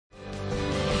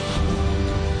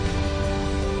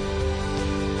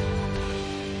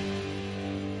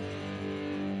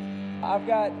I've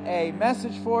got a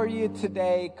message for you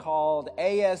today called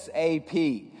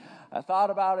ASAP. I thought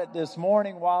about it this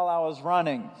morning while I was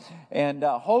running, and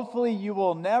hopefully you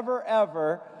will never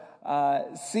ever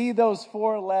see those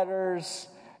four letters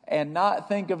and not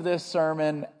think of this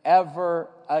sermon ever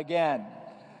again.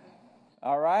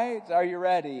 All right, are you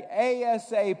ready?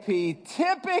 ASAP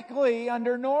typically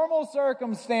under normal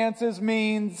circumstances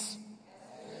means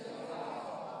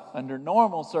under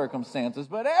normal circumstances.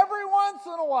 But every once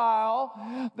in a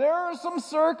while, there are some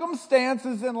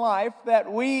circumstances in life that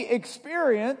we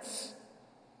experience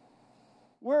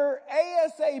where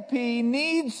ASAP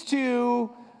needs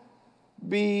to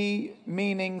be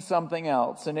meaning something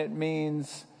else. And it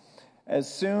means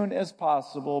as soon as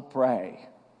possible, pray.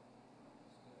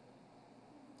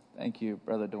 Thank you,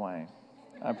 Brother Dwayne.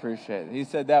 I appreciate it. He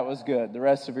said that was good. The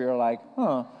rest of you are like,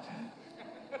 huh.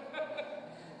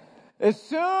 As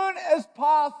soon as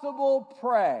possible,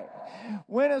 pray.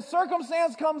 When a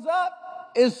circumstance comes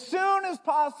up, as soon as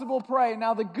possible, pray.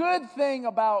 Now, the good thing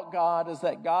about God is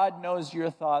that God knows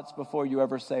your thoughts before you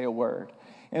ever say a word.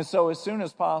 And so as soon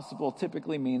as possible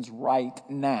typically means right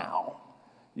now.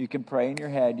 You can pray in your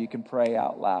head. You can pray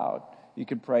out loud. You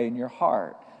can pray in your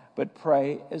heart. But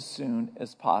pray as soon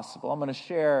as possible. I'm going to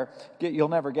share, you'll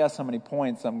never guess how many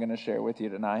points I'm going to share with you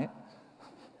tonight.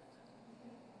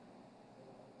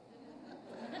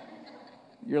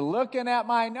 You're looking at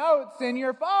my notes in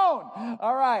your phone.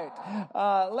 All right.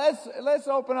 Let's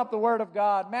open up the Word of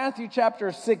God. Matthew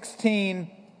chapter 16.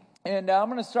 And I'm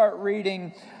going to start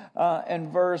reading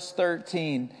in verse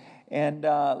 13. And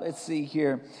let's see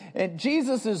here. And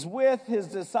Jesus is with his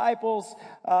disciples.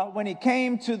 When he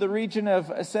came to the region of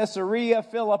Caesarea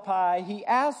Philippi, he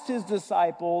asked his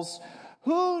disciples,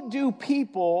 "Who do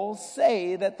people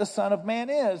say that the Son of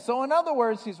Man is?" So in other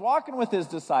words, he's walking with his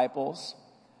disciples.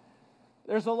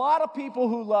 There's a lot of people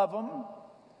who love him.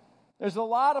 There's a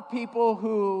lot of people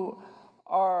who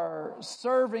are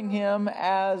serving him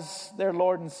as their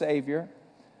Lord and Savior.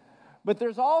 But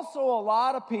there's also a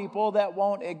lot of people that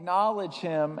won't acknowledge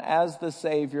him as the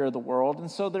Savior of the world. And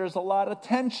so there's a lot of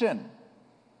tension.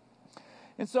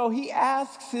 And so he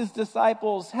asks his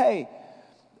disciples, hey,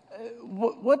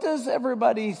 what does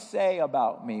everybody say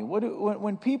about me?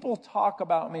 When people talk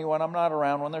about me when I'm not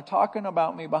around, when they're talking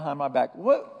about me behind my back,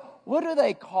 what do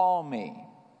they call me?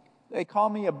 Do they call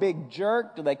me a big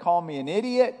jerk? Do they call me an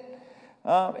idiot?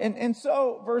 And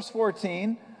so, verse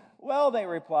 14, well, they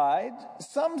replied,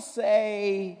 some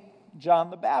say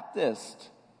John the Baptist.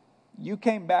 You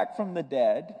came back from the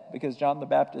dead, because John the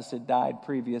Baptist had died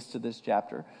previous to this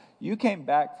chapter. You came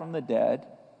back from the dead,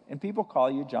 and people call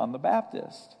you John the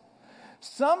Baptist.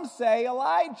 Some say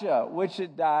Elijah, which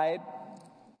had died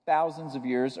thousands of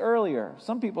years earlier.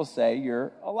 Some people say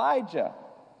you're Elijah.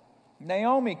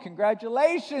 Naomi,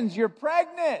 congratulations, you're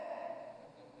pregnant.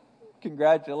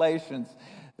 Congratulations.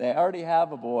 They already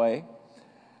have a boy.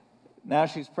 Now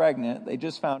she's pregnant. They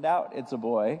just found out it's a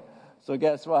boy. So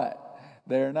guess what?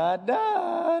 They're not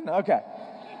done. Okay.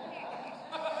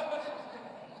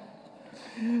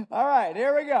 All right,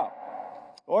 here we go.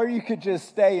 Or you could just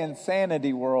stay in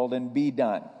sanity world and be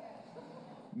done.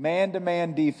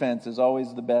 Man-to-man defense is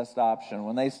always the best option.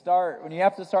 When you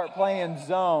have to start playing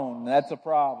zone, that's a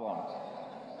problem.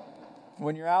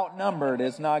 When you're outnumbered,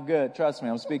 it's not good. Trust me,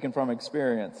 I'm speaking from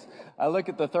experience. I look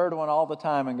at the third one all the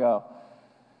time and go,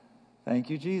 thank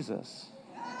you, Jesus.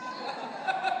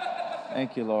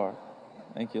 Thank you, Lord.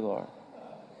 Thank you, Lord.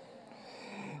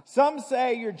 Some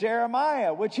say you're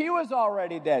Jeremiah, which he was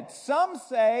already dead. Some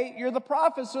say you're the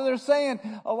prophet. So they're saying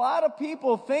a lot of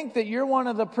people think that you're one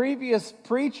of the previous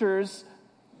preachers,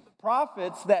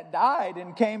 prophets that died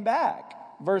and came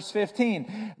back. Verse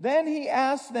 15. Then he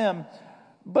asked them,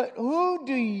 but who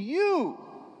do you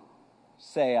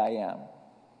say I am?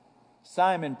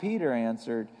 Simon Peter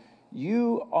answered,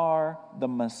 you are the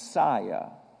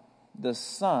Messiah, the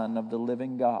Son of the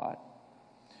living God.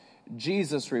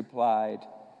 Jesus replied,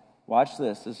 watch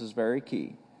this, this is very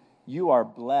key. You are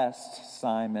blessed,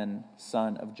 Simon,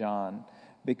 son of John,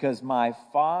 because my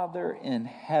Father in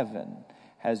heaven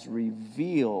has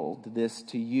revealed this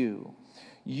to you.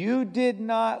 You did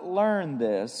not learn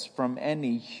this from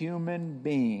any human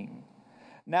being.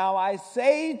 Now I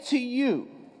say to you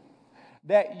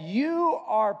that you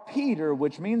are Peter,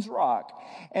 which means rock,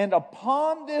 and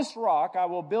upon this rock I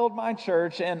will build my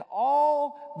church, and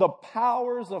all the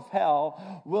powers of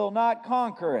hell will not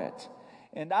conquer it.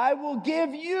 And I will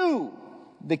give you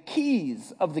the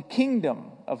keys of the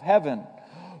kingdom of heaven.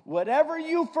 Whatever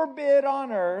you forbid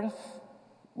on earth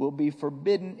will be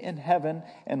forbidden in heaven,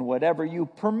 and whatever you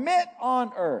permit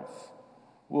on earth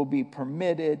will be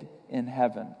permitted in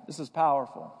heaven. This is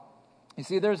powerful. You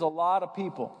see, there's a lot of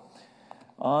people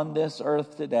on this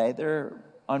earth today.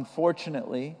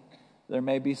 Unfortunately, there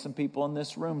may be some people in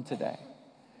this room today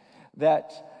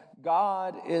that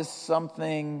God is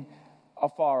something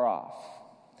afar off.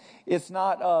 It's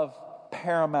not of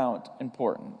paramount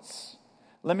importance.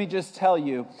 Let me just tell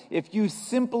you, if you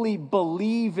simply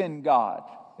believe in God,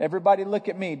 everybody look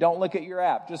at me, don't look at your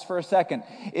app just for a second.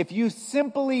 If you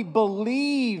simply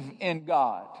believe in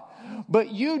God,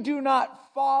 but you do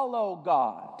not follow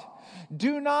God,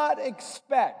 do not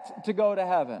expect to go to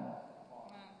heaven.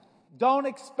 Don't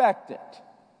expect it.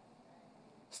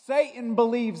 Satan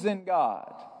believes in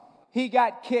God. He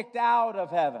got kicked out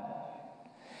of heaven.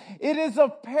 It is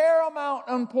of paramount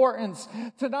importance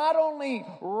to not only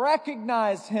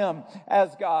recognize Him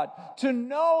as God, to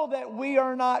know that we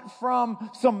are not from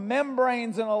some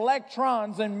membranes and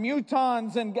electrons and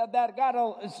mutons and that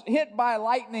got hit by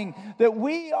lightning, that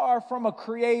we are from a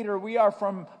Creator. We are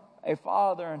from a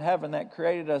Father in heaven that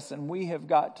created us, and we have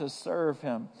got to serve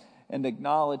Him and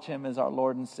acknowledge Him as our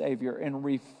Lord and Savior and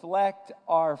reflect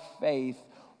our faith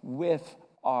with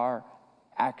our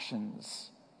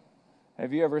actions.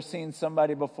 Have you ever seen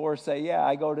somebody before say, yeah,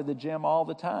 I go to the gym all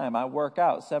the time. I work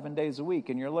out 7 days a week.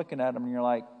 And you're looking at them and you're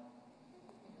like,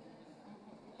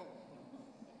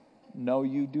 no,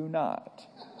 you do not.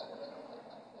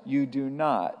 You do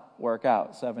not work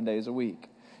out 7 days a week.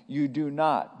 You do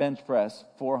not bench press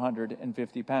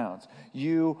 450 pounds.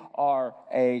 You are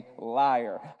a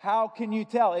liar. How can you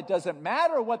tell? It doesn't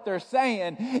matter what they're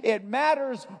saying. It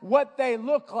matters what they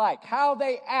look like, how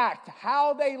they act,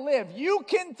 how they live. You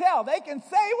can tell. They can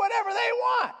say whatever they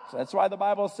want. So that's why the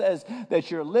Bible says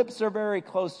that your lips are very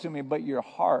close to me, but your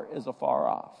heart is afar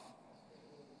off.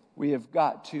 We have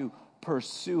got to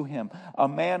pursue Him. A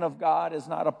man of God is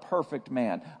not a perfect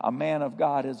man. A man of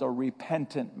God is a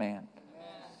repentant man.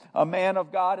 A man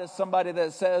of God is somebody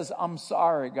that says, I'm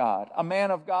sorry, God. A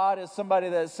man of God is somebody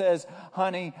that says,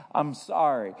 honey, I'm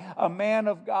sorry. A man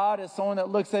of God is someone that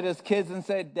looks at his kids and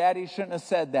says, Daddy shouldn't have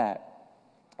said that.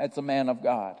 That's a man of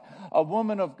God. A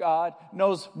woman of God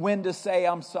knows when to say,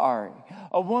 I'm sorry.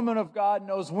 A woman of God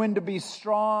knows when to be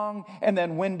strong and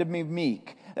then when to be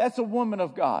meek. That's a woman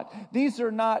of God. These are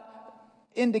not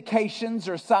indications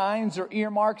or signs or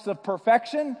earmarks of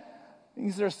perfection.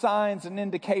 These are signs and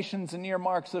indications and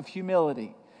earmarks of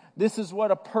humility. This is what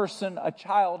a person, a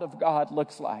child of God,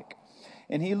 looks like.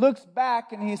 And he looks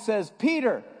back and he says,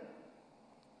 Peter,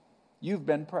 you've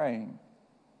been praying.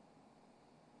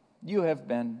 You have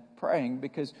been praying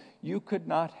because you could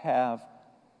not have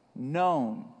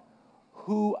known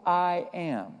who I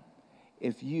am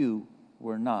if you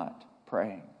were not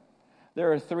praying.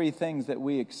 There are 3 things that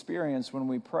we experience when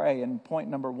we pray, and point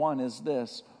number 1 is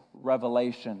this: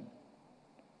 revelation.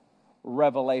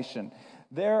 Revelation.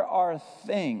 There are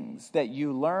things that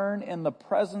you learn in the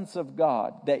presence of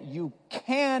God that you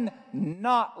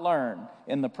cannot learn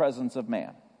in the presence of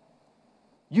man.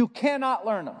 You cannot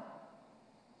learn them.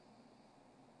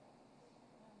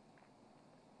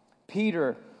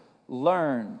 Peter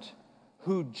learned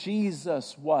who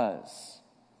Jesus was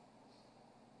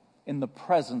in the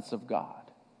presence of God.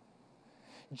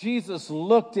 Jesus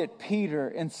looked at Peter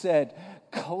and said,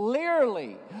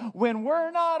 clearly, when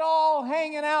we're not all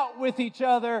hanging out with each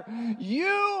other,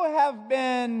 you have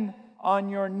been on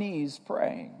your knees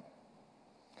praying.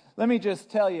 Let me just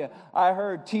tell you, I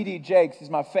heard T.D. Jakes. He's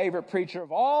my favorite preacher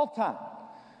of all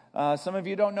time. Some of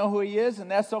you don't know who he is,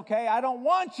 and that's okay. I don't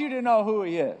want you to know who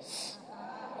he is.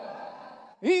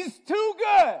 He's too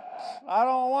good. I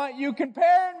don't want you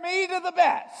comparing me to the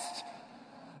best.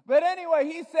 But anyway,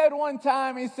 he said one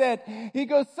time, he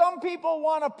goes, some people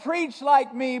want to preach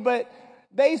like me, but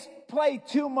they play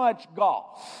too much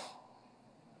golf.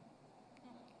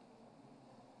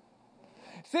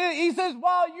 See, he says,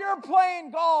 while you're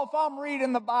playing golf, I'm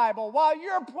reading the Bible. While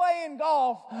you're playing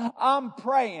golf, I'm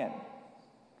praying.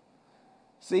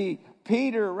 See,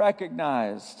 Peter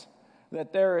recognized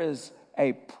that there is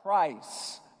a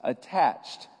price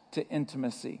attached to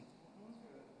intimacy.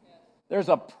 There's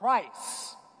a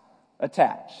price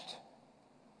attached.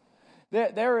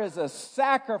 There is a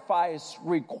sacrifice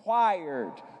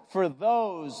required for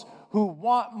those who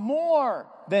want more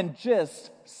than just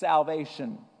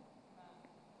salvation.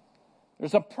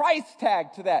 There's a price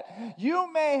tag to that.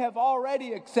 You may have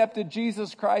already accepted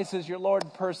Jesus Christ as your Lord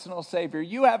and personal Savior.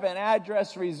 You have an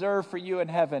address reserved for you in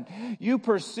heaven. You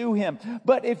pursue Him.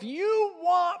 But if you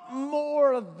want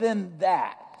more than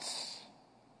that,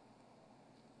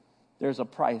 there's a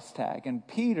price tag. And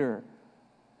Peter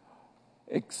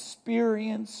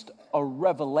experienced a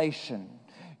revelation.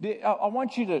 I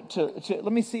want you to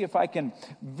let me see if I can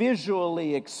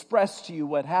visually express to you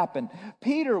what happened.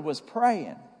 Peter was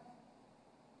praying,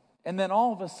 and then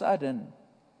all of a sudden,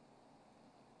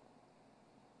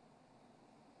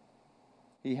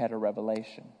 he had a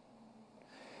revelation.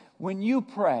 When you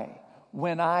pray,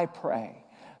 when I pray,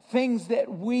 things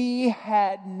that we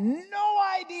had no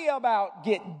idea about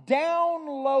get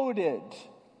downloaded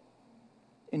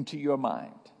into your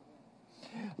mind.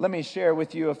 Let me share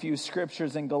with you a few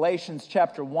scriptures in Galatians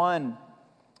chapter 1,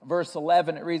 verse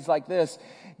 11. It reads like this: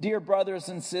 Dear brothers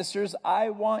and sisters, I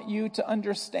want you to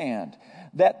understand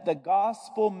that the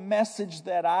gospel message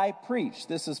that I preach,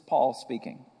 this is Paul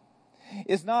speaking,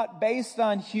 is not based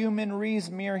on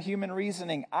mere human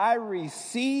reasoning. I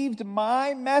received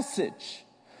my message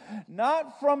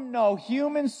not from no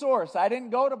human source. I didn't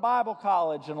go to Bible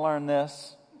college and learn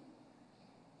this.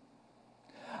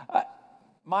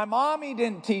 My mommy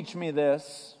didn't teach me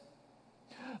this.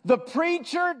 The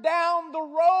preacher down the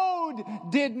road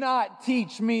did not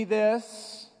teach me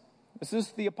this. This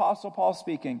is the Apostle Paul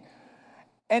speaking.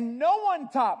 And no one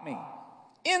taught me.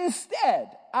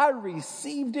 Instead, I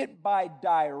received it by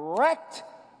direct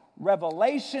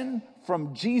revelation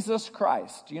from Jesus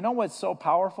Christ. Do you know what's so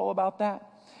powerful about that?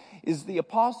 Is the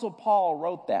Apostle Paul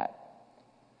wrote that.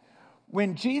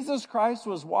 When Jesus Christ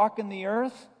was walking the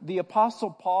earth, the Apostle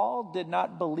Paul did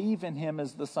not believe in him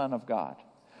as the Son of God.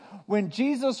 When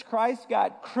Jesus Christ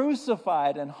got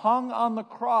crucified and hung on the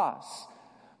cross,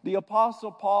 the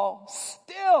Apostle Paul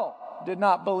still did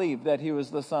not believe that he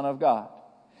was the Son of God.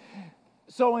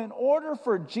 So in order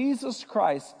for Jesus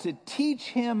Christ to teach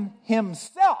him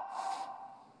himself,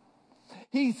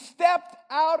 he stepped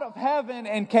out of heaven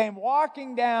and came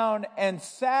walking down and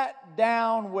sat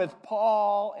down with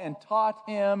Paul and taught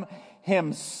him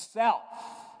himself.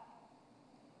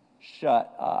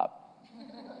 Shut up.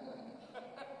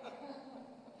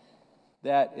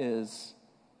 That is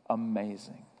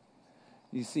amazing.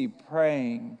 You see,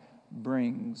 praying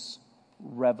brings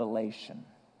revelation.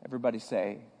 Everybody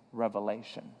say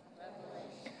revelation.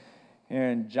 Here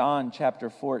in John chapter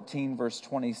 14, verse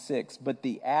 26, but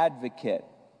the advocate,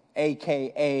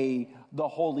 a.k.a. the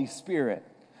Holy Spirit,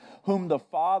 whom the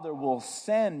Father will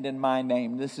send in my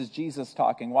name. This is Jesus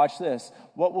talking. Watch this.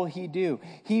 What will he do?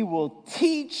 He will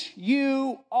teach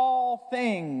you all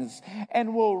things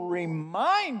and will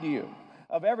remind you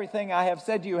of everything I have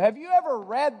said to you. Have you ever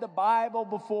read the Bible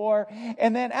before?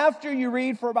 And then after you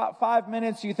read for about 5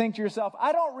 minutes, you think to yourself,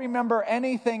 I don't remember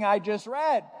anything I just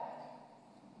read.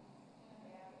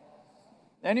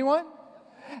 Anyone?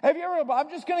 Have you ever,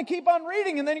 I'm just going to keep on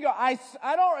reading, and then you go, I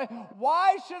don't,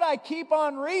 why should I keep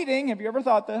on reading? Have you ever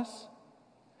thought this?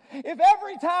 If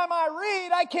every time I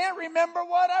read, I can't remember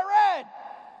what I read.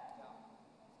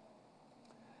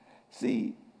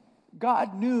 See,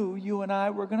 God knew you and I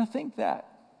were going to think that.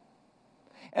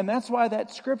 And that's why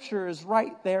that scripture is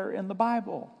right there in the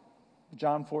Bible.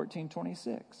 John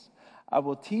 14:26. I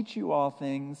will teach you all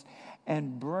things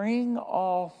and bring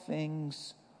all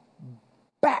things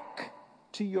back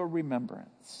to your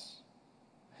remembrance.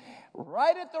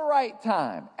 Right at the right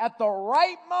time, at the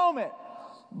right moment,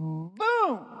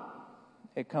 boom,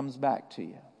 it comes back to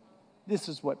you. This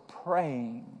is what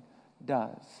praying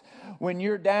does. When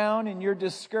you're down and you're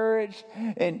discouraged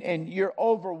and you're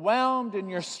overwhelmed and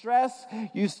you're stressed,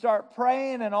 you start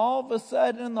praying, and all of a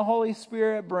sudden the Holy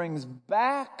Spirit brings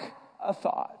back a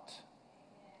thought.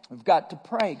 We've got to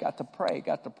pray, got to pray,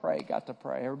 got to pray, got to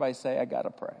pray. Everybody say, I got to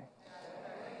pray.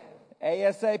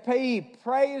 ASAP,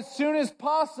 pray as soon as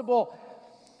possible.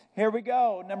 Here we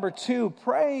go. Number 2,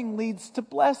 praying leads to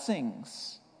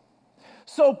blessings.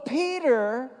 So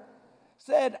Peter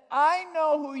said, I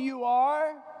know who you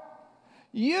are.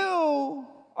 You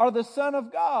are the Son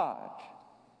of God.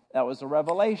 That was a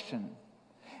revelation.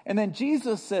 And then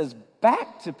Jesus says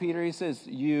back to Peter, he says,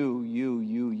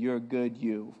 you're good,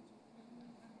 you.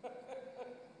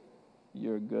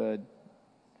 You're good.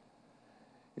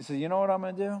 He said, you know what I'm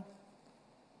going to do?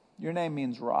 Your name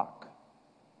means rock.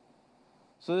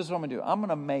 So this is what I'm going to do. I'm going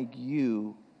to make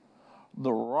you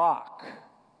the rock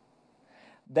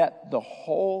that the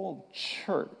whole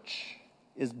church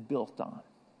is built on.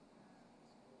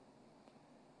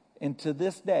 And to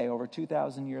this day, over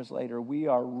 2,000 years later, we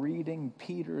are reading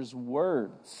Peter's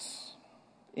words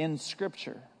in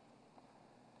Scripture.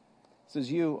 It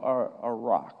says, you are a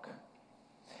rock.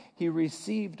 He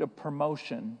received a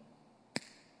promotion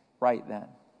right then.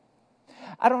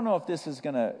 I don't know if this is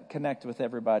going to connect with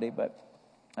everybody, but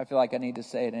I feel like I need to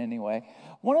say it anyway.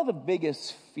 One of the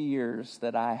biggest fears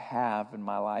that I have in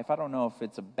my life, I don't know if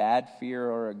it's a bad fear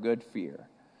or a good fear.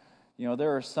 You know,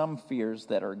 there are some fears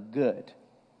that are good.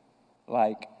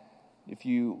 Like, if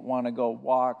you want to go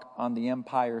walk on the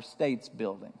Empire State's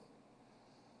Building,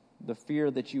 the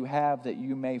fear that you have that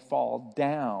you may fall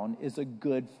down is a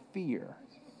good fear.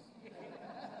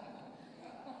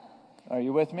 Are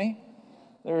you with me?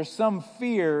 There are some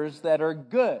fears that are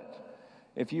good.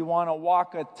 If you want to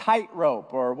walk a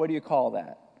tightrope, or what do you call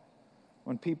that?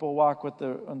 When people walk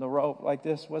on the rope like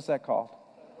this, what's that called?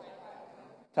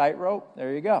 Tightrope?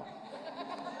 There you go.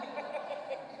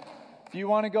 If you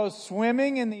want to go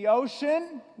swimming in the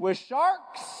ocean with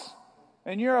sharks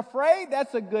and you're afraid,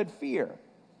 that's a good fear.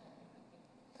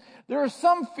 There are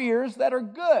some fears that are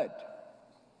good.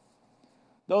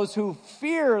 Those who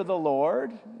fear the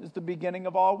Lord is the beginning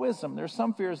of all wisdom. There's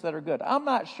some fears that are good. I'm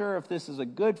not sure if this is a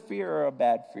good fear or a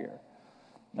bad fear.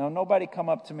 Now, nobody come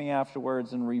up to me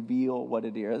afterwards and reveal what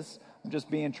it is. I'm just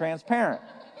being transparent.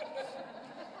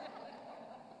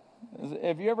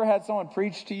 Have you ever had someone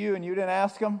preach to you and you didn't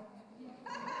ask them?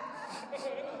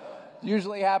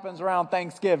 Usually happens around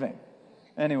Thanksgiving.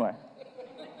 Anyway.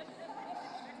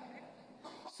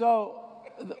 So,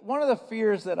 one of the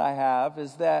fears that I have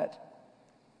is that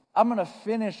I'm going to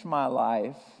finish my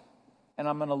life and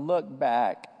I'm going to look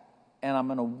back and I'm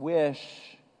going to wish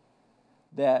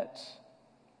that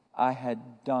I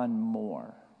had done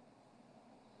more.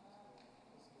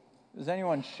 Does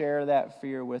anyone share that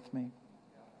fear with me?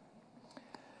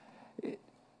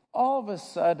 All of a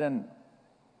sudden,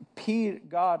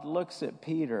 God looks at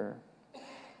Peter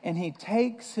and he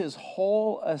takes his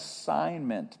whole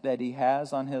assignment that he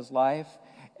has on his life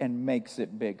and makes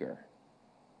it bigger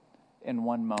in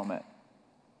one moment.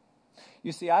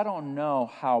 You see, I don't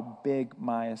know how big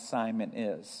my assignment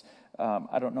is.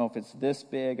 I don't know if it's this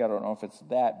big. I don't know if it's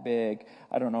that big.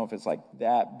 I don't know if it's like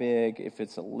that big, if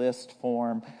it's a list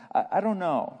form. I don't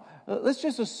know. Let's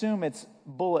just assume it's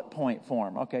bullet point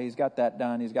form. Okay, he's got that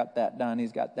done. He's got that done.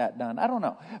 He's got that done. I don't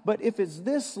know. But if it's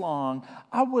this long,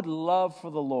 I would love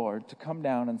for the Lord to come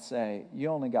down and say, you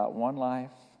only got one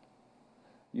life.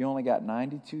 You only got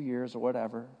 92 years or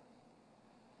whatever.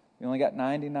 You only got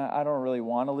 99. I don't really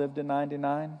want to live to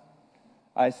 99.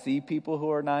 I see people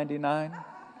who are 99.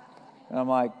 And I'm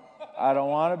like, I don't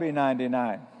want to be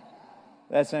 99.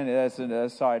 That's a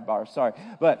sidebar. Sorry.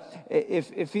 But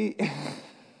if he...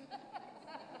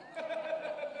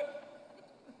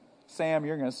 Sam,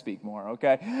 you're going to speak more,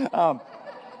 okay?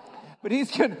 But he's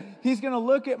going to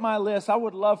look at my list. I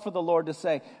would love for the Lord to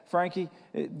say, Frankie,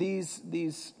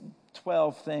 these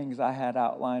 12 things I had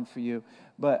outlined for you,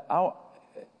 but I'm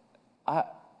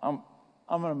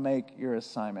going to make your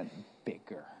assignment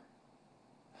bigger.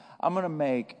 I'm going to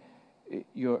make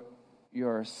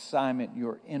your assignment,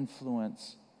 your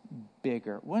influence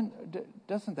bigger.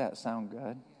 Doesn't that sound good?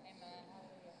 Amen.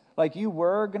 Like you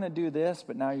were going to do this,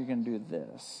 but now you're going to do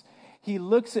this. He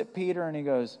looks at Peter and he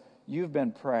goes, you've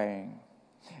been praying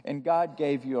and God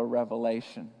gave you a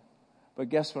revelation. But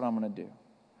guess what I'm going to do?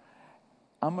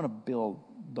 I'm going to build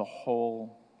the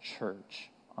whole church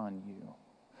on you.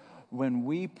 When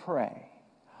we pray,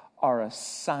 our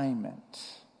assignment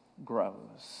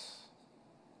grows.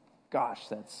 Gosh,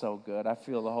 that's so good. I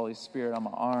feel the Holy Spirit on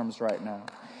my arms right now.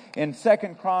 In 2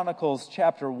 Chronicles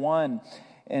chapter 1,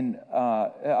 in 2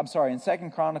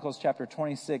 Chronicles chapter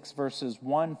 26, verses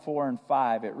 1, 4, and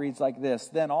 5, it reads like this.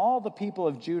 Then all the people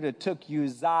of Judah took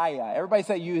Uzziah. Everybody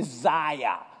say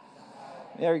Uzziah.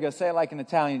 There you go. Say it like an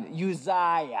Italian.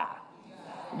 Uzziah.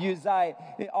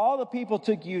 All the people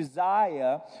took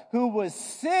Uzziah, who was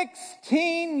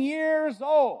 16 years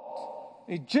old.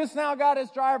 He just now got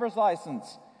his driver's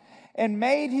license. And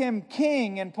made him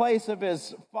king in place of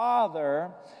his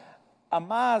father,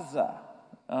 Amaziah.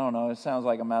 I don't know, it sounds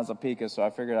like a Mazzapica, so I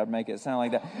figured I'd make it sound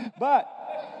like that. But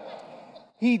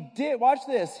he did, watch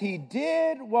this, he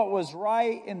did what was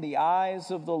right in the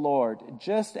eyes of the Lord,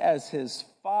 just as his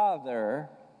father,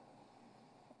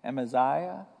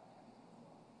 Amaziah,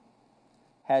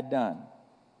 had done.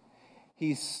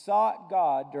 He sought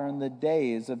God during the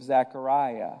days of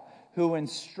Zechariah, who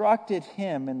instructed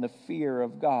him in the fear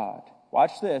of God.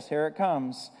 Watch this, here it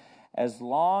comes. As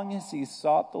long as he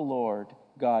sought the Lord,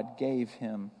 God gave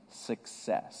him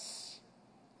success.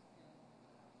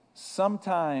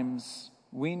 Sometimes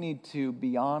we need to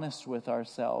be honest with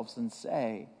ourselves and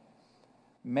say,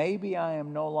 maybe I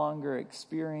am no longer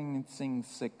experiencing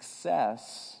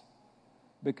success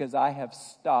because I have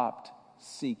stopped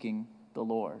seeking the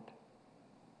Lord.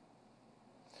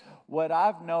 What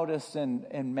I've noticed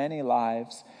in many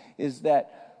lives is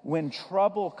that when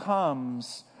trouble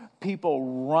comes,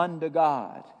 people run to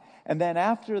God. And then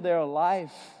after their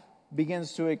life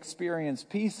begins to experience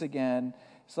peace again,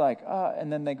 it's like,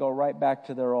 and then they go right back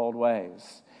to their old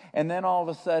ways. And then all of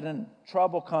a sudden,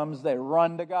 trouble comes, they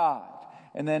run to God.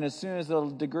 And then as soon as a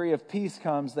degree of peace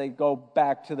comes, they go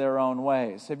back to their own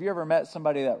ways. Have you ever met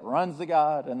somebody that runs to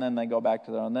God and then they go back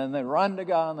to their own, then they run to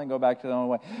God and then go back to their own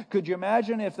way? Could you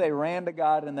imagine if they ran to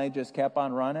God and they just kept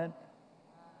on running?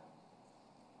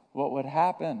 What would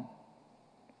happen?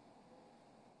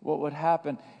 What would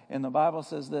happen? And the Bible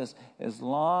says this, as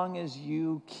long as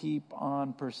you keep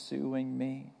on pursuing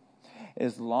me,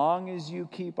 as long as you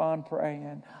keep on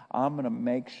praying, I'm going to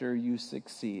make sure you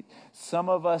succeed. Some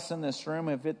of us in this room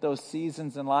have hit those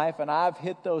seasons in life, and I've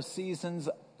hit those seasons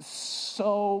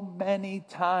so many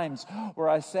times where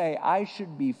I say, I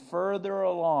should be further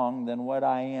along than what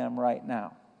I am right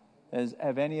now.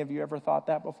 Have any of you ever thought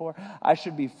that before? I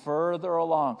should be further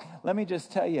along. Let me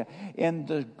just tell you, in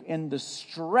the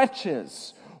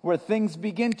stretches where things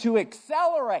begin to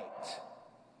accelerate,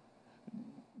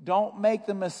 don't make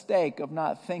the mistake of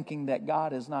not thinking that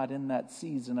God is not in that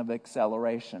season of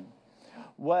acceleration.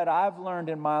 What I've learned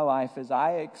in my life is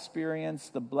I experience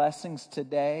the blessings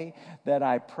today that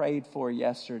I prayed for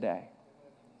yesterday.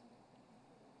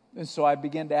 And so I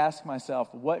begin to ask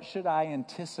myself, what should I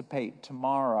anticipate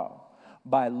tomorrow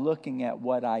by looking at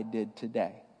what I did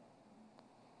today?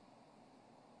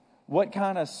 What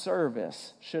kind of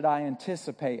service should I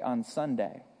anticipate on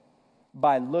Sunday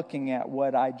by looking at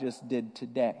what I just did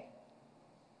today?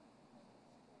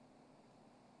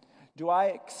 Do I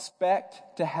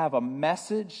expect to have a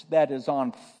message that is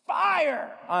on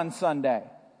fire on Sunday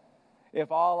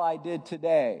if all I did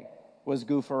today was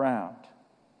goof around?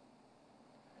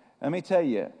 Let me tell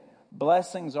you,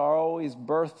 blessings are always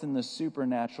birthed in the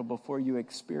supernatural before you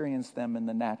experience them in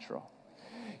the natural.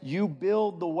 You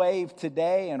build the wave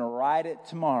today and ride it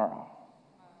tomorrow.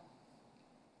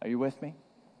 Are you with me?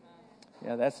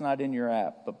 Yeah, that's not in your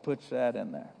app, but put that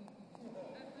in there.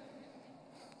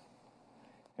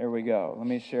 Here we go. Let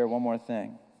me share one more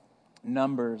thing.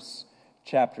 Numbers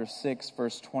chapter 6,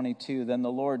 verse 22. Then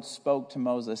the Lord spoke to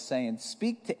Moses, saying,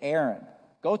 speak to Aaron.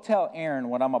 Go tell Aaron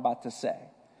what I'm about to say.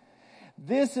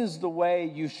 This is the way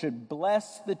you should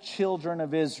bless the children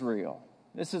of Israel.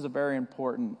 This is a very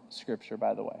important scripture,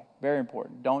 by the way. Very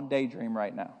important. Don't daydream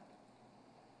right now.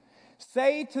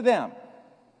 Say to them,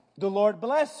 the Lord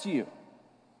bless you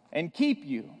and keep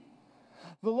you.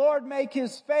 The Lord make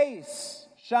his face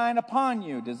shine upon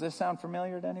you. Does this sound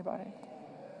familiar to anybody?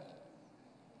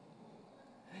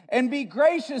 And be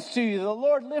gracious to you. The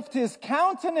Lord lift his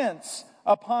countenance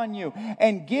upon you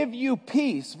and give you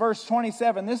peace. Verse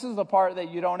 27. This is the part that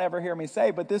you don't ever hear me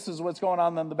say, but this is what's going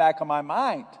on in the back of my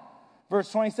mind. Verse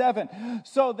 27,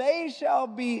 so they shall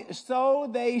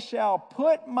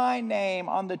put my name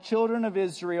on the children of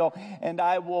Israel, and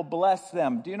I will bless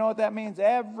them. Do you know what that means?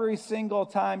 Every single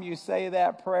time you say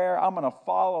that prayer, I'm going to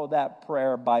follow that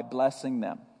prayer by blessing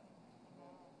them.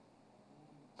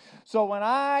 So when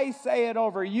I say it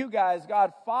over you guys,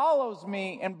 God follows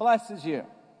me and blesses you.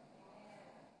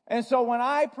 And so when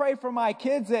I pray for my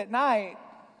kids at night,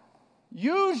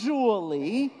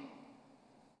 usually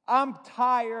I'm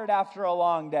tired after a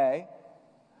long day.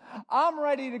 I'm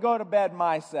ready to go to bed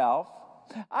myself.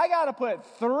 I got to put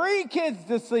 3 kids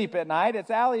to sleep at night. It's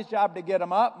Allie's job to get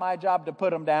them up, my job to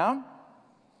put them down.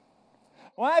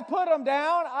 When I put them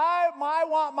down, I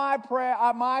want my prayer.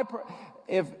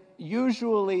 If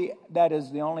usually that is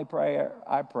the only prayer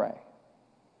I pray,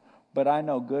 but I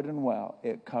know good and well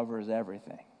it covers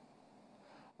everything.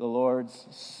 The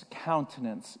Lord's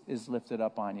countenance is lifted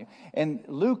up on you. And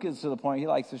Luke is to the point, he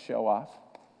likes to show off.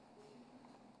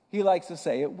 He likes to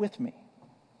say it with me.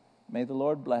 May the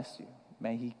Lord bless you.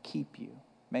 May he keep you.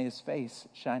 May his face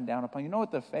shine down upon you. You know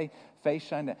what the face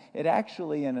shine down? It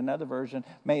actually, in another version,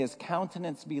 may his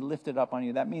countenance be lifted up on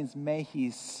you. That means may he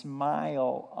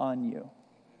smile on you.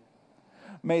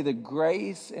 May the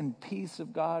grace and peace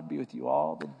of God be with you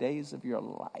all the days of your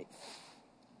life.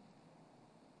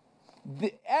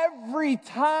 Every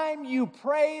time you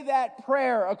pray that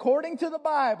prayer, according to the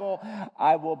Bible,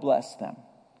 I will bless them.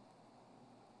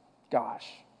 Gosh,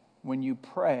 when you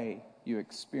pray, you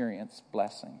experience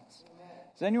blessings.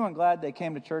 Is anyone glad they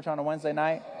came to church on a Wednesday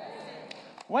night?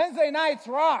 Wednesday nights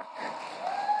rock.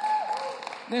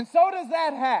 And so does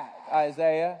that hat,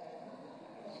 Isaiah.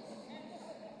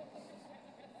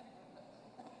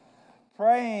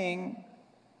 Praying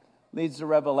leads to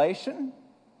revelation.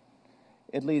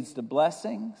 It leads to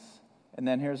blessings. And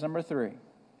then here's number 3.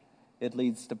 It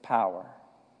leads to power.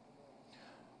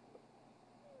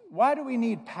 Why do we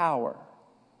need power?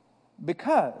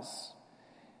 Because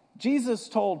Jesus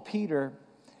told Peter,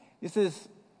 he says,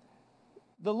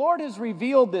 the Lord has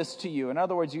revealed this to you. In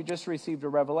other words, you just received a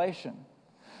revelation.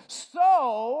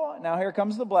 So, now here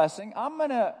comes the blessing. I'm going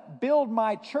to build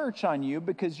my church on you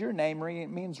because your name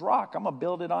means rock. I'm going to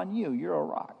build it on you. You're a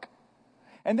rock.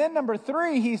 And then number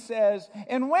 3, he says,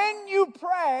 and when you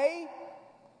pray,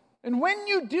 and when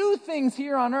you do things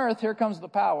here on earth, here comes the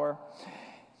power.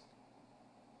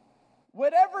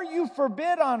 Whatever you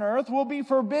forbid on earth will be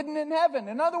forbidden in heaven.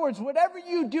 In other words, whatever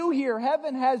you do here,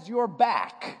 heaven has your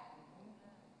back.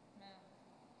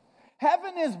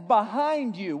 Heaven is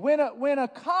behind you. When a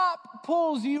cop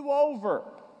pulls you over,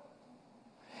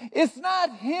 it's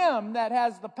not him that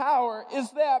has the power,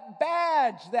 it's that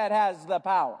badge that has the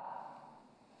power.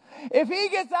 If he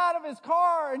gets out of his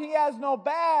car and he has no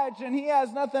badge and he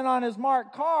has nothing on his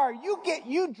marked car,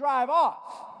 you drive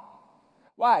off.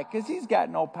 Why? Because he's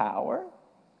got no power.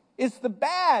 It's the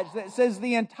badge that says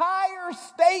the entire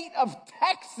state of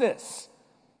Texas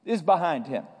is behind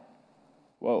him.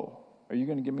 Whoa, are you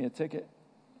going to give me a ticket?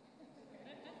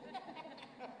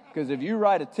 Because if you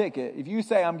write a ticket, if you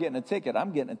say I'm getting a ticket,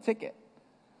 I'm getting a ticket.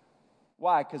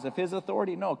 Why? Because of his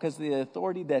authority? No, because the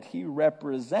authority that he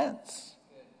represents.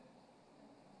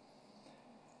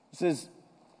 It says,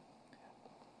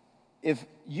 if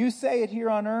you say it here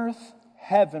on earth,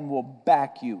 heaven will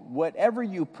back you. Whatever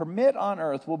you permit on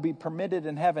earth will be permitted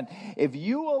in heaven. If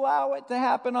you allow it to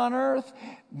happen on earth,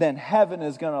 then heaven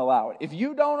is going to allow it. If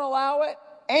you don't allow it,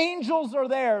 angels are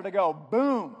there to go,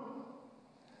 boom.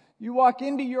 You walk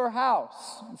into your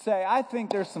house and say, I think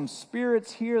there's some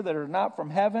spirits here that are not from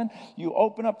heaven. You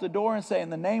open up the door and say, in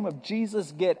the name of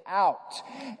Jesus, get out.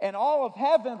 And all of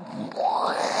heaven,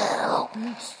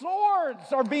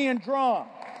 swords are being drawn.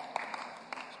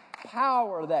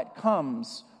 Power that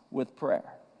comes with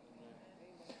prayer.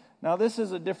 Now, this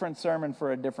is a different sermon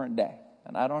for a different day.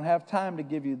 And I don't have time to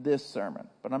give you this sermon,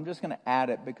 but I'm just going to add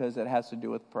it because it has to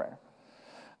do with prayer.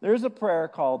 There's a prayer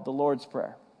called the Lord's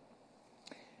Prayer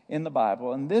in the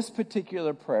Bible. And this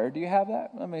particular prayer, do you have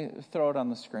that? Let me throw it on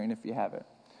the screen if you have it.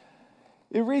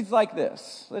 It reads like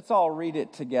this. Let's all read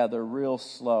it together real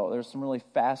slow. There's some really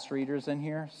fast readers in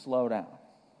here. Slow down.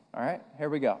 All right, here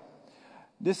we go.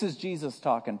 This is Jesus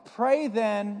talking. Pray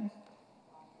then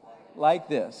like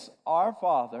this. Our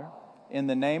Father, in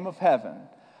the name of heaven,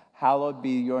 hallowed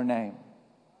be your name.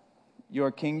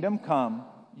 Your kingdom come,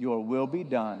 your will be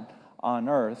done on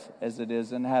earth as it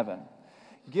is in heaven.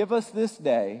 Give us this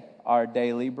day our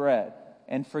daily bread,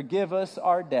 and forgive us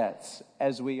our debts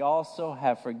as we also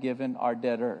have forgiven our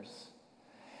debtors.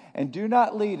 And do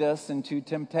not lead us into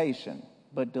temptation,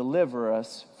 but deliver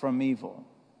us from evil.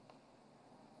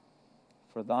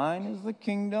 For thine is the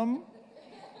kingdom.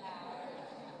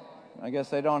 I guess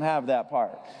they don't have that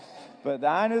part. But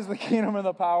thine is the kingdom and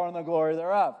the power and the glory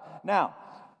thereof. Now,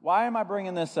 why am I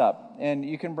bringing this up? And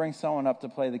you can bring someone up to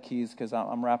play the keys because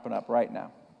I'm wrapping up right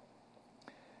now.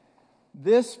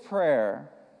 This prayer,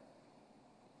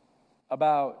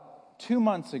 about 2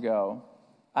 months ago,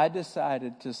 I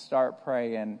decided to start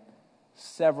praying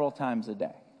several times a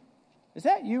day. Is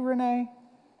that you, Renee?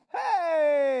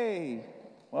 Hey!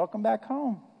 Welcome back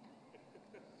home.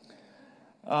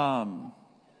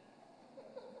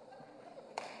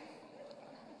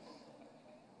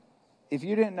 If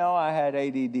you didn't know I had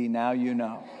ADD, now you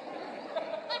know.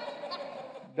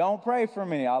 Don't pray for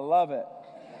me. I love it.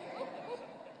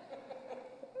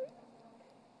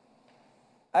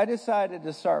 I decided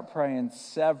to start praying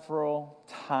several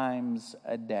times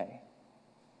a day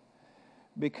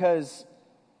because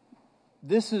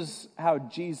this is how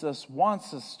Jesus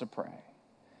wants us to pray.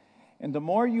 And the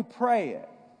more you pray it,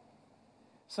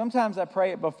 sometimes I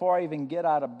pray it before I even get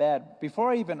out of bed.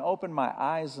 Before I even open my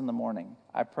eyes in the morning,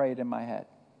 I pray it in my head.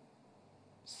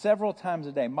 Several times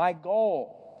a day. My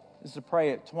goal is to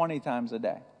pray it 20 times a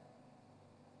day.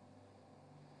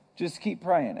 Just keep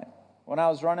praying it. When I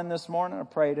was running this morning, I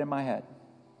prayed in my head.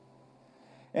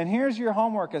 And here's your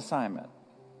homework assignment.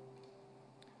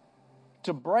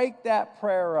 To break that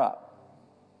prayer up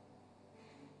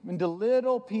into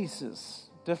little pieces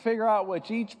to figure out what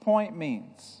each point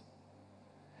means.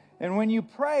 And when you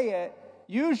pray it,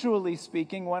 usually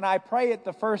speaking, when I pray it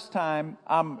the first time,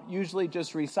 I'm usually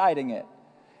just reciting it.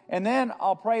 And then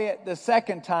I'll pray it the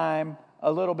second time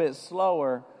a little bit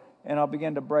slower, and I'll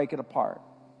begin to break it apart.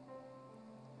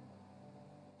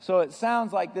 So it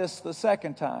sounds like this the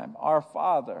second time. Our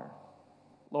Father.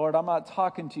 Lord, I'm not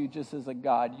talking to you just as a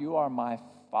God. You are my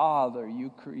Father. You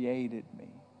created me.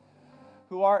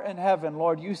 Who art in heaven,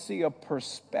 Lord, you see a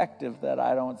perspective that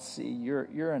I don't see.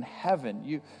 You're in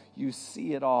heaven. You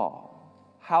see it all.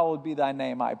 Hallowed be thy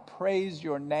name. I praise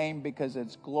your name because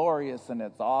it's glorious and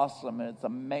it's awesome and it's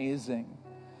amazing.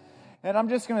 And I'm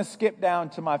just going to skip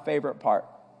down to my favorite part.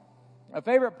 My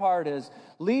favorite part is,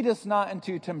 lead us not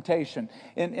into temptation.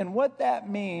 And what that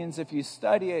means, if you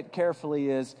study it carefully,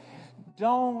 is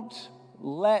don't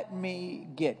let me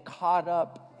get caught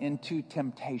up into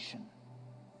temptation.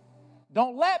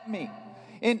 Don't let me.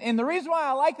 And the reason why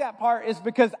I like that part is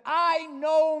because I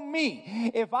know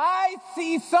me. If I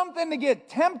see something to get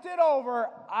tempted over,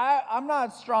 I'm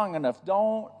not strong enough.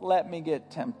 Don't let me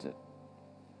get tempted.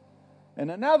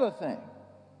 And another thing.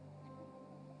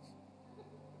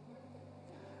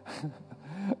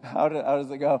 How does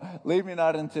it go? Lead me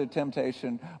not into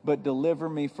temptation, but deliver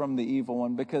me from the evil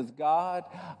one. Because God,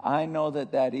 I know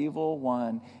that evil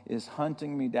one is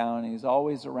hunting me down. He's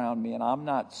always around me, and I'm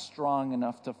not strong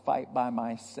enough to fight by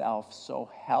myself.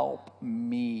 So help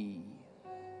me.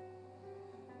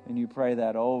 And you pray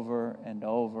that over and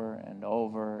over and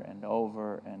over and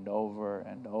over and over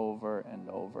and over and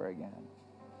over again.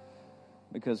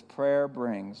 Because prayer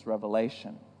brings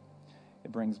revelation.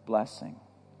 It brings blessing.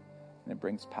 And it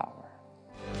brings power.